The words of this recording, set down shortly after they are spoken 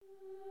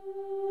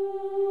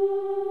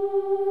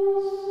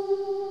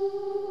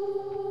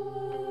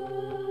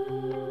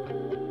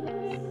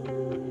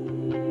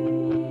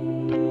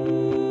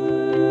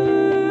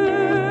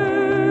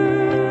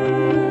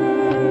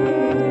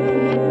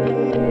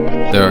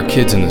are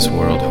kids in this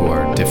world who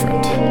are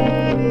different,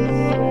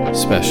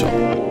 special.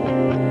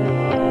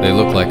 They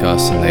look like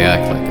us and they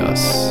act like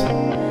us,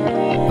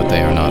 but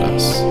they are not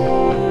us.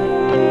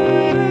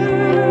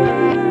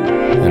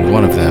 And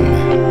one of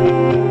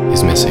them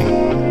is missing.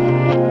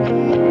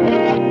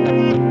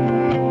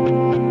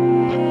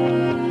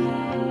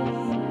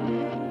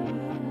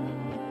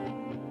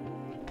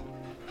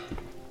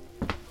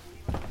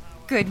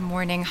 Good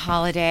morning,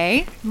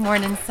 Holiday.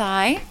 Morning,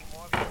 Sai.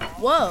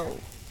 Whoa.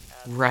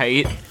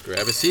 Right.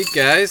 Grab a seat,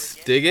 guys.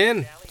 Dig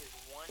in.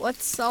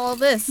 What's all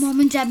this? Mom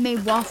and Dad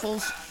made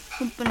waffles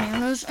with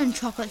bananas and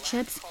chocolate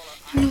chips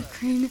and whipped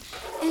cream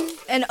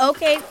And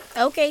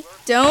okay,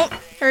 don't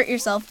hurt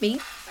yourself, B.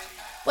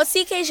 What's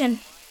the occasion?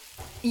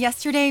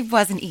 Yesterday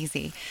wasn't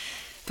easy,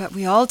 but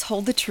we all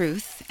told the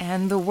truth,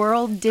 and the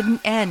world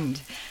didn't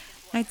end.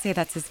 I'd say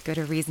that's as good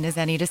a reason as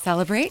any to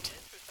celebrate.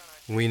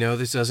 We know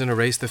this doesn't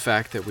erase the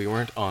fact that we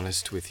weren't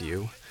honest with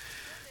you.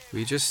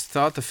 We just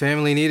thought the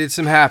family needed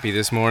some happy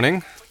this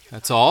morning.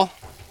 That's all.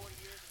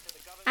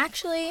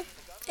 Actually,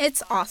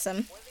 it's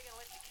awesome.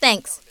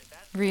 Thanks.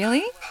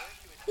 Really?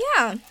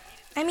 Yeah.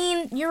 I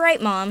mean, you're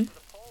right, Mom.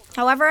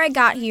 However I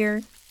got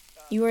here,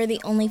 you are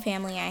the only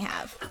family I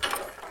have.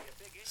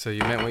 So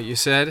you meant what you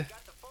said?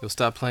 You'll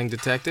stop playing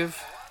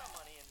detective?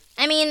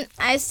 I mean,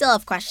 I still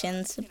have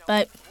questions,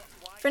 but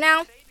for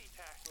now,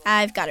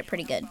 I've got it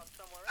pretty good.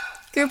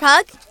 Group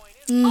hug?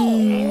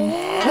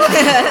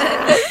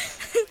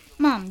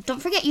 Mom,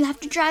 don't forget you have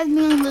to drive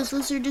me and Liz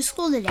to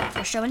school today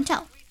for show and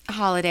tell.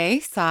 Holiday,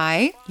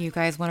 Sai, you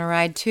guys want to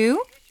ride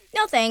too?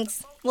 No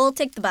thanks. We'll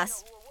take the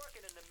bus.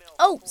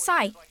 Oh,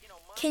 Sai,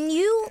 can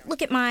you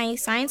look at my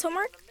science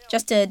homework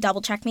just to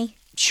double check me?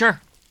 Sure.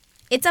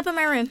 It's up in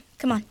my room.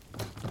 Come on.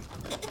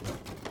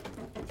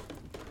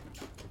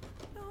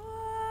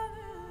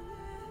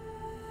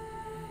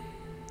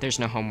 There's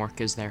no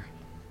homework, is there?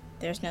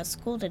 There's no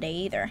school today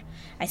either.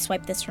 I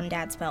swiped this from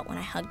Dad's belt when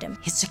I hugged him.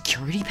 His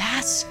security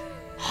pass?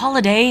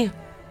 Holiday!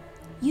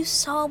 You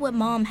saw what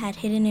Mom had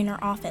hidden in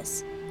her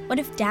office. What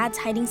if Dad's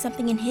hiding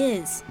something in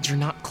his? You're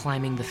not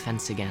climbing the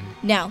fence again.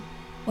 No.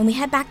 When we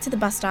head back to the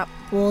bus stop,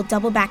 we'll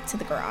double back to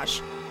the garage.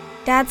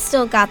 Dad's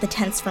still got the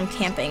tents from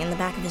camping in the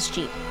back of his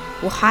Jeep.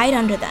 We'll hide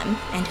under them,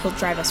 and he'll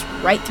drive us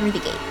right through the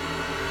gate.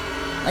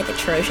 Like a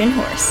Trojan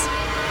horse.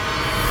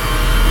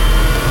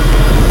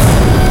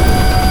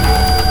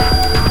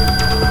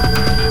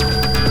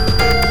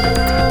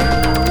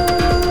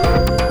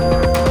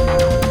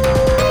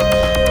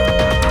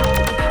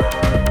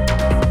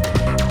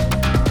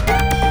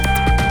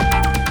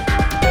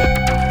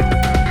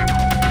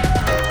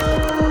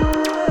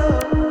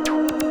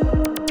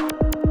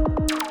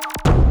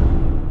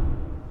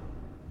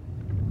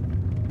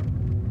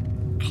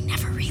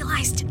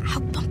 How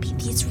bumpy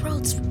these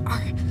roads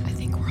are. I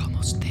think we're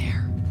almost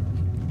there.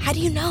 How do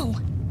you know?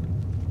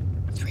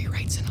 3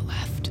 rights and a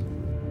left.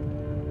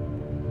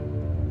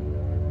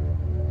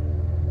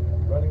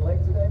 Running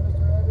late today,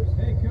 Mr. Anders?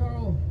 Hey,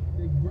 Carl.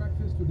 Big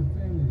breakfast with the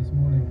family this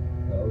morning.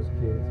 Those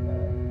kids,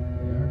 man.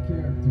 They are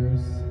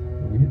characters,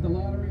 but we hit the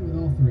lottery with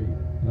all 3.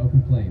 No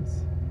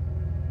complaints.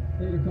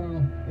 Later,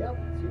 Carl. Yep,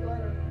 see you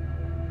later.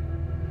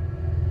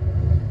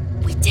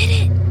 We did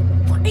it!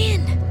 We're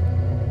in!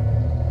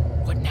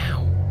 What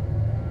now?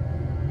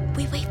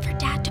 We wait for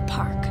Dad to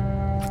park.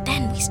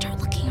 Then we start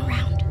looking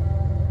around.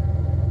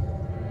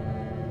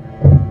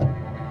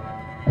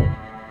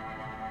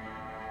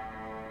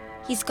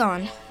 He's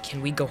gone.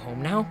 Can we go home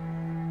now?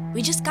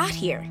 We just got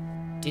here.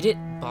 Did it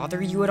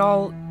bother you at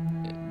all?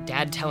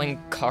 Dad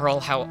telling Carl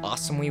how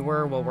awesome we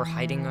were while we're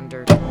hiding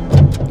under...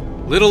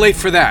 Little late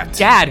for that.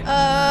 Dad!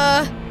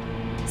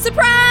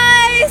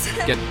 Surprise!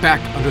 Get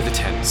back under the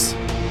tents.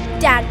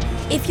 Dad,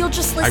 if you'll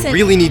just listen... I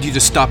really need you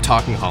to stop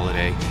talking,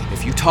 Holiday.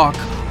 If you talk,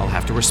 I'll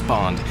have to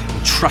respond.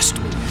 And trust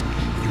me,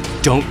 you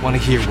don't want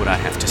to hear what I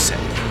have to say.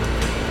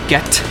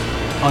 Get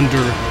under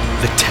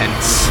the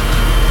tents.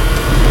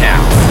 Now.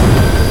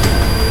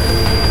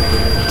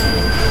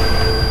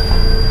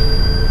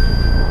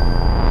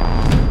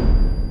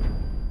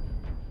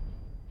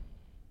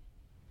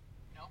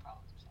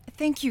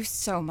 Thank you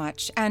so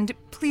much, and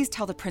please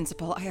tell the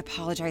principal I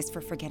apologize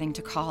for forgetting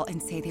to call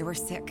and say they were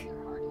sick.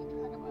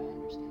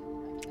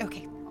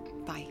 Okay,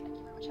 bye.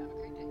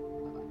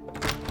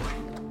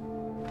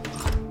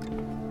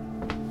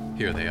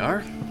 Here they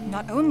are.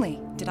 Not only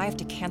did I have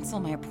to cancel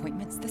my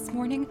appointments this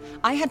morning,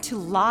 I had to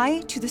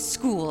lie to the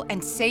school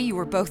and say you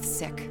were both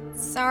sick.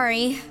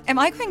 Sorry. Am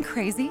I going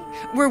crazy?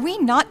 Were we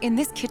not in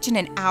this kitchen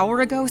an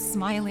hour ago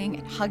smiling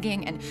and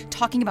hugging and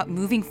talking about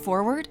moving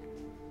forward?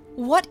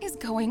 What is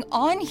going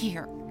on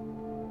here?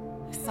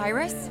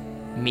 Cyrus?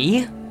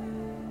 Me?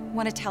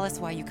 Want to tell us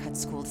why you cut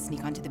school to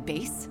sneak onto the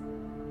base?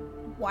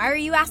 Why are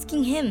you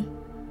asking him?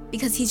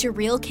 Because he's your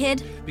real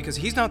kid? Because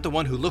he's not the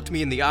one who looked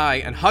me in the eye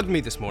and hugged me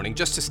this morning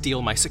just to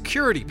steal my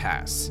security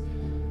pass.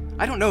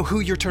 I don't know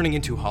who you're turning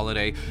into,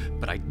 Holiday,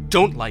 but I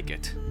don't like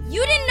it.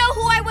 You didn't know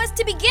who I was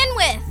to begin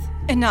with!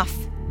 Enough.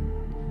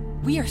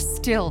 We are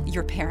still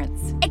your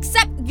parents.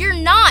 Except you're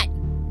not.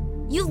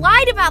 You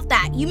lied about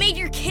that. You made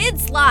your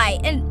kids lie.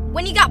 And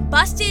when you got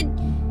busted,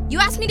 You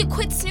asked me to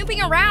quit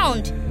snooping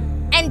around.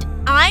 And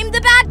I'm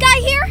the bad guy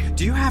here?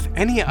 Do you have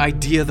any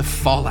idea the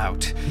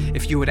fallout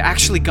if you had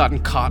actually gotten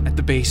caught at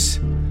the base?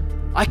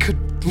 I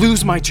could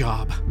lose my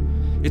job.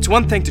 It's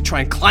one thing to try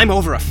and climb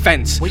over a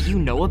fence. Wait, you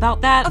know about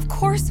that? Of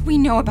course we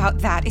know about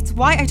that. It's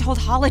why I told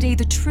Holiday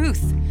the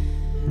truth.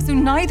 So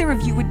neither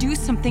of you would do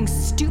something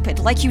stupid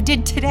like you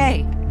did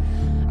today.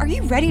 Are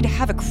you ready to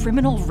have a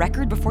criminal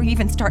record before you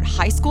even start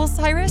high school,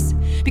 Cyrus?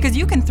 Because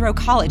you can throw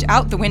college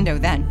out the window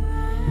then.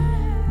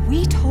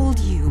 We told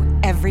you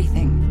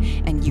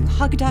everything, and you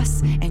hugged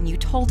us, and you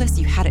told us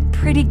you had it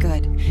pretty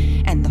good.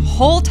 And the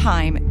whole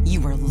time,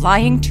 you were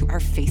lying to our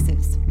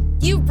faces.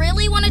 You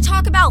really want to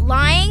talk about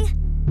lying?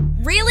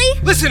 Really?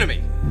 Listen to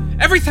me!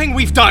 Everything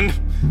we've done...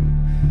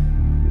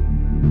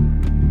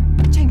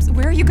 James,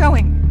 where are you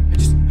going?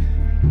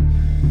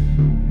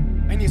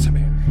 I need some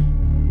air.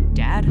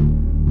 Dad?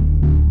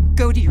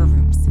 Go to your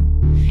rooms.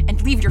 And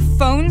leave your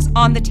phones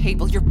on the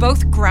table. You're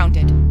both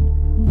grounded.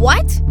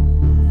 What?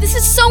 This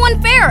is so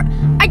unfair.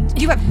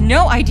 You have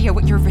no idea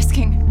what you're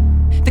risking.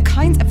 The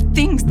kinds of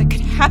things that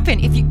could happen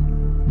if you...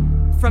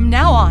 From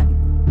now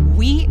on,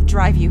 we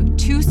drive you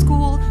to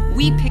school,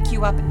 we pick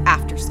you up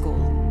after school.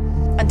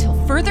 Until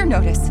further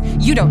notice,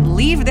 you don't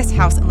leave this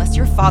house unless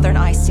your father and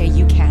I say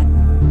you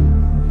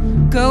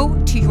can. Go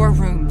to your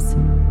rooms.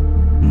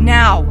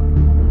 Now.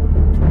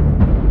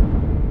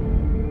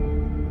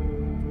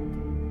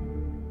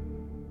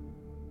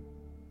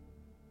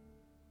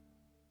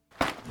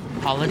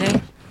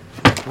 Holiday?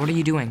 What are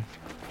you doing?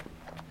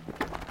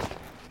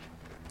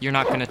 You're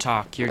not gonna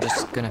talk, you're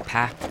just gonna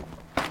pack.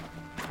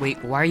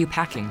 Wait, why are you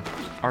packing?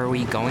 Are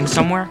we going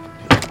somewhere?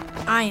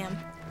 I am.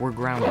 We're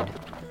grounded.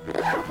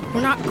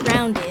 We're not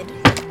grounded.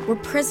 We're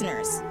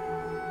prisoners.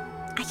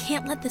 I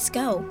can't let this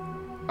go.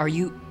 Are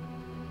you...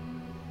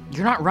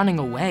 You're not running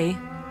away.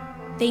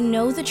 They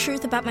know the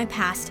truth about my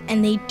past,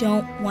 and they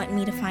don't want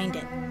me to find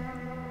it.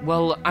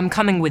 Well, I'm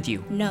coming with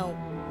you. No.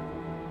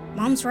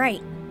 Mom's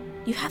right.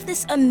 You have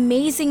this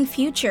amazing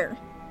future.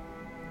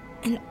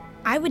 And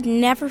I would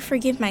never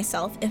forgive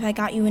myself if I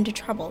got you into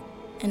trouble,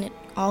 and it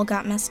all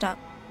got messed up.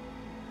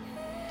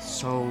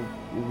 So,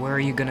 where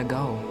are you gonna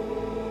go?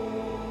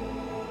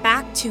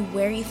 Back to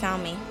where you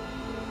found me.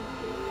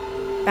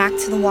 Back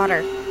to the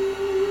water.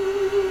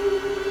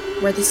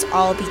 Where this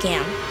all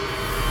began.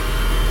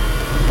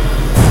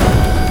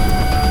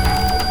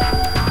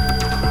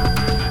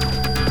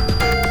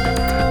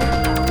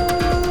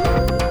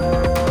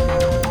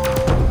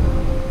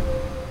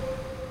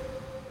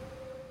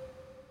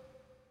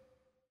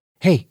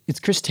 Hey, it's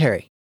Chris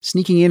Terry,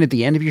 sneaking in at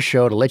the end of your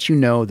show to let you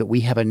know that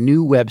we have a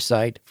new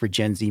website for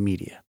Gen Z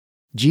Media.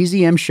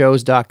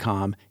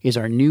 gzmshows.com is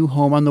our new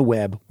home on the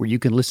web where you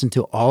can listen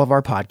to all of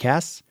our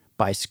podcasts,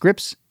 buy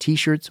scripts,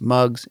 t-shirts,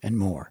 mugs, and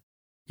more.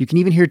 You can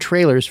even hear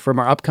trailers from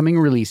our upcoming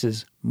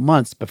releases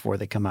months before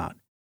they come out.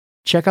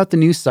 Check out the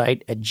new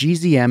site at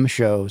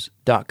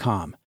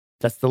gzmshows.com.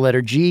 That's the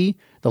letter G,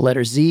 the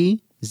letter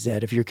Z, Z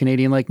if you're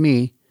Canadian like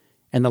me,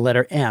 and the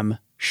letter M,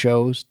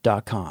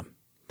 shows.com.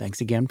 Thanks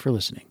again for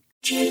listening.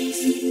 Give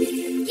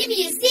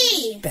me a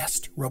Z!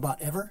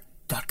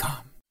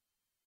 BestRobotEver.com